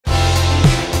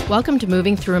Welcome to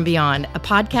Moving Through and Beyond, a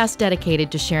podcast dedicated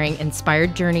to sharing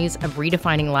inspired journeys of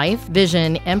redefining life,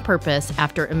 vision, and purpose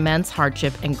after immense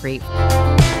hardship and grief.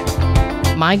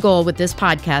 My goal with this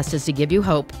podcast is to give you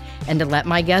hope and to let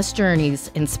my guest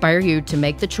journeys inspire you to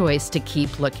make the choice to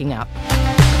keep looking up.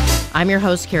 I'm your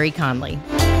host, Carey Conley.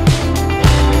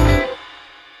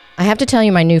 I have to tell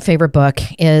you, my new favorite book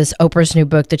is Oprah's new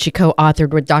book that she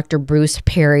co-authored with Dr. Bruce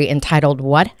Perry entitled,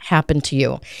 What Happened to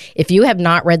You? If you have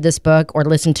not read this book or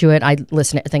listened to it, I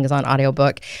listen to things on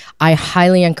audiobook. I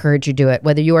highly encourage you to do it.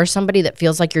 Whether you are somebody that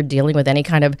feels like you're dealing with any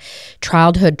kind of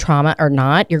childhood trauma or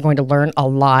not, you're going to learn a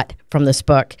lot from this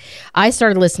book. I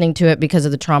started listening to it because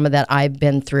of the trauma that I've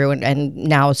been through and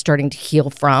now starting to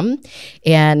heal from.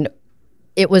 And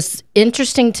it was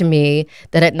interesting to me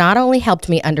that it not only helped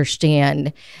me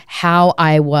understand how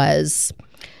I was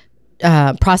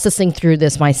processing through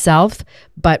this myself,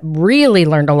 but really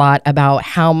learned a lot about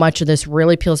how much of this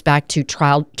really peels back to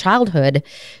childhood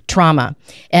trauma.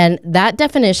 And that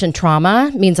definition, trauma,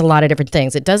 means a lot of different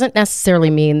things. It doesn't necessarily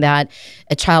mean that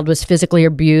a child was physically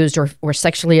abused or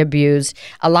sexually abused.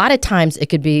 A lot of times it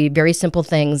could be very simple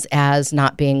things as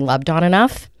not being loved on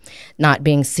enough, not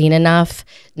being seen enough,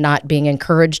 not being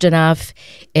encouraged enough,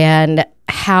 and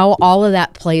how all of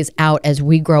that plays out as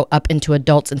we grow up into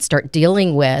adults and start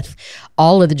dealing with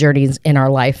all of the journeys in our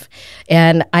life.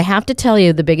 And I have to tell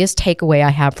you, the biggest takeaway I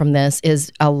have from this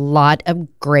is a lot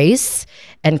of grace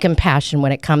and compassion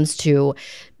when it comes to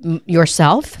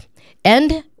yourself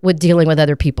and with dealing with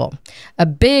other people. A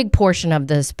big portion of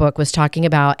this book was talking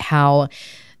about how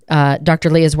Dr.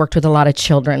 Lee has worked with a lot of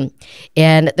children.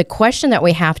 And the question that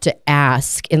we have to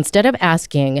ask, instead of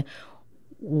asking,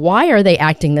 why are they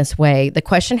acting this way? The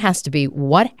question has to be,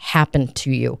 what happened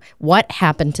to you? What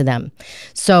happened to them?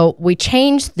 So we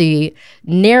changed the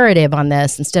narrative on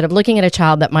this. Instead of looking at a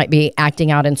child that might be acting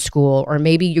out in school, or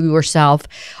maybe you yourself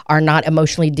are not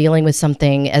emotionally dealing with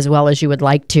something as well as you would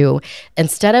like to,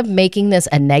 instead of making this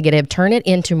a negative, turn it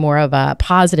into more of a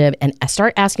positive and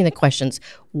start asking the questions,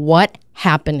 what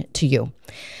happened to you?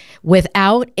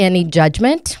 Without any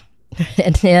judgment.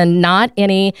 And not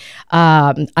any,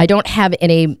 I don't have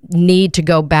any need to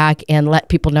go back and let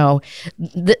people know,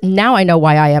 now I know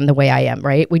why I am the way I am,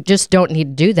 right? We just don't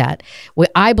need to do that.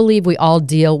 I believe we all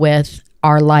deal with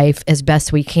our life as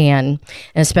best we can,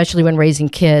 and especially when raising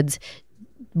kids,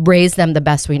 raise them the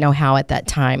best we know how at that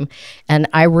time. And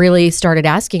I really started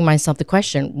asking myself the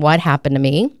question, what happened to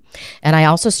me? And I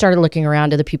also started looking around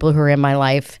to the people who are in my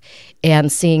life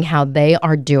and seeing how they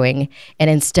are doing. And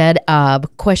instead of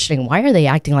questioning, why are they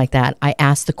acting like that? I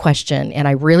asked the question, and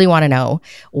I really want to know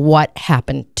what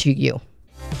happened to you.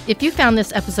 If you found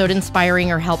this episode inspiring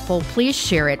or helpful, please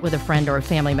share it with a friend or a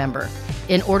family member.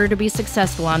 In order to be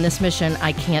successful on this mission,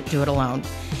 I can't do it alone.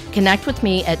 Connect with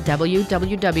me at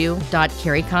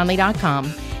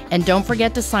www.careyconley.com, and don't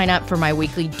forget to sign up for my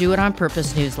weekly Do It On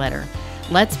Purpose newsletter.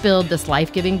 Let's build this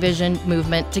life-giving vision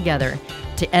movement together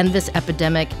to end this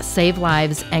epidemic, save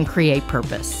lives, and create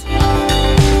purpose.